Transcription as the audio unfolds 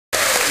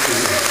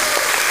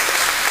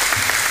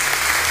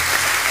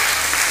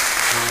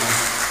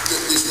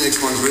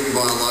next one's written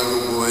by a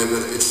local boy,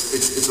 but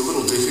it's a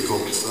little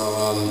difficult. So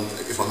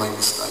if I make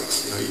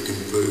mistakes, you know, you can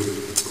boo.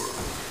 It's all right.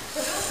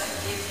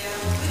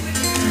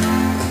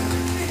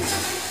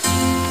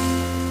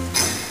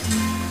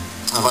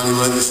 I've only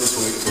learned this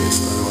week too,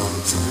 so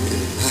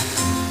yeah.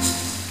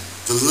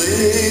 The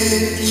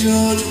late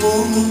George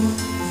Walker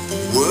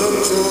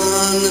worked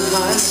on the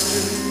high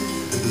street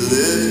and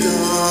lived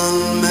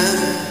on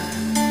Manhattan.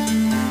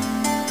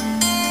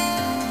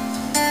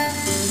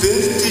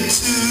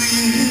 52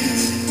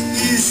 years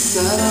he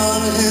sat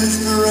on his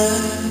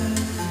veranda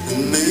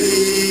and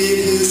made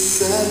his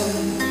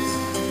saddles.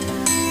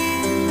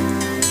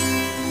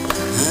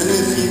 And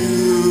if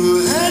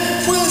you had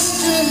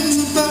questions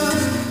about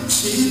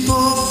sheep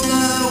or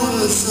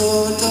flowers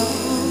or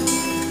dogs,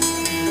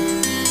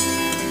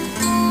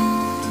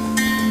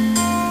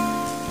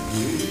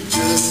 you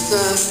just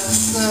ask the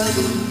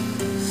saddle.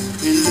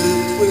 He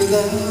lived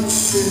without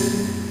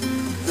sin.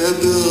 They're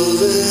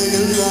building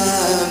a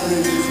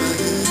library for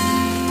him.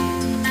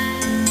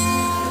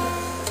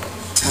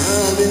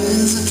 Time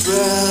is a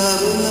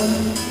traveler,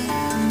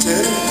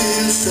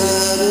 Tenterfield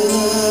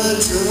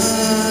saddler,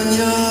 turn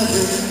your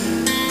head.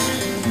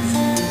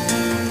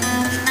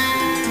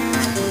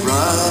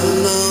 Ride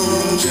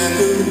along,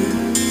 jackaroo,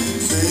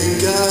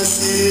 think I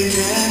see a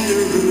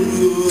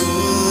kangaroo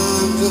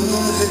up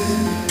ahead.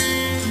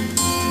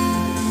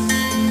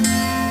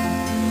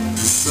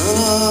 The son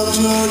of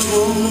George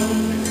Walker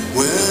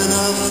went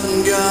off and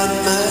got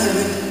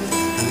married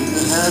and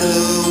had a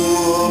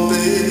war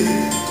baby.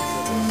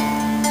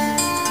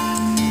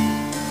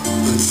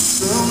 But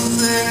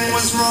something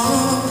was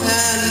wrong,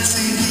 and it's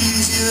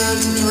easier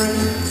to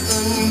drink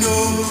than go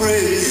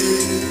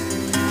crazy.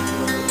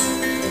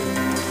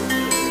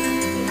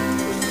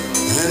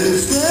 And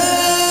if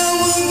there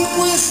were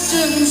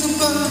questions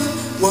about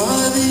why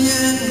the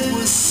end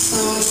was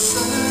so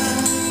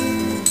sad,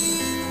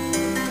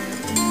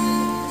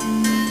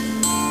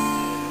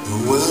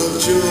 well,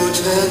 George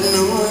had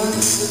no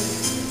answers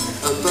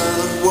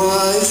about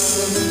why his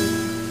son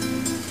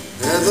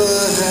ever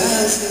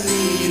has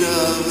need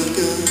of a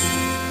gun.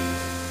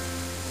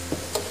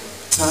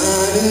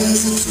 Time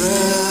is a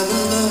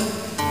traveler,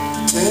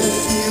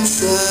 Tenterfield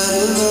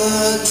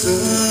saddler,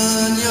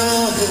 turn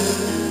your head.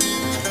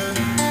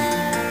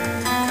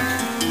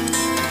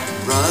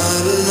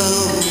 Ride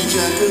along,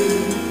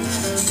 jackaroo,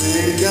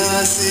 think I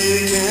see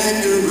a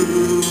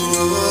kangaroo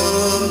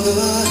up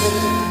ahead.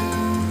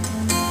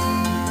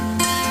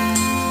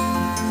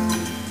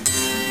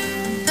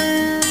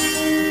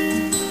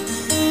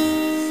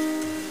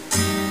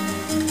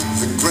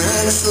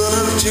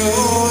 Son of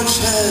George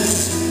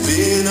has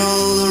been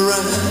all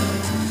around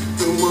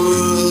the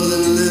world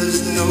and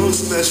lives no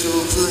special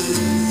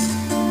place.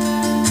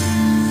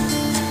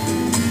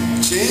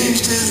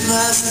 Changed his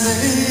last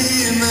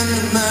name and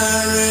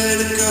married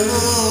a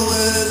girl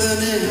with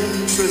an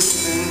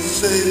interesting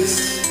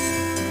face.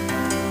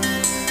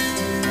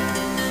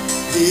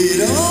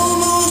 He'd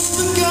almost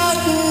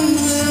forgotten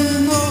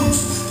them both,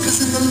 'cause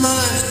in the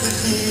life that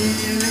he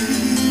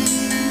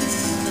leads,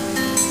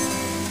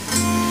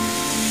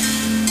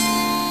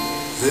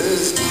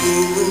 there's no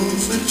room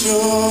for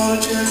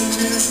George and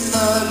his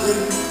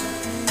library,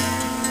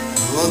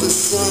 or the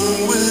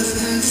son with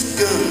his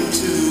gun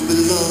to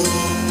belong.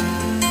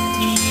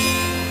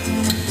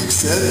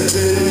 Except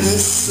in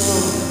this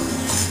song,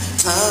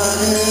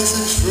 time is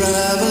a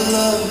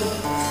traveler,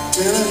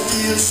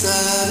 Tenterfield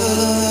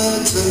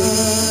saddler,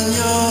 turn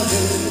your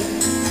head.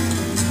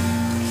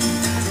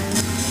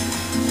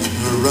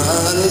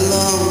 Ride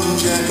along,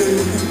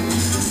 jackaroo,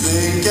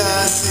 think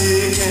I see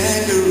a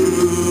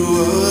kangaroo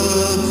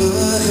up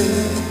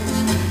ahead.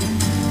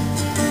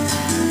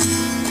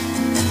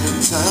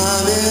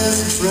 Time is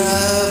a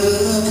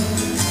traveler,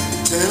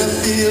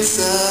 Tenterfield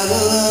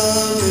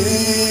saddler,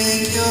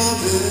 make your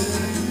bed.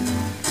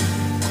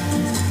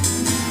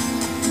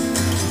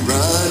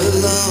 Ride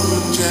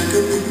along,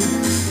 jackaroo,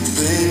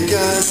 think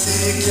I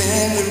see a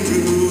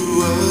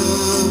kangaroo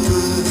up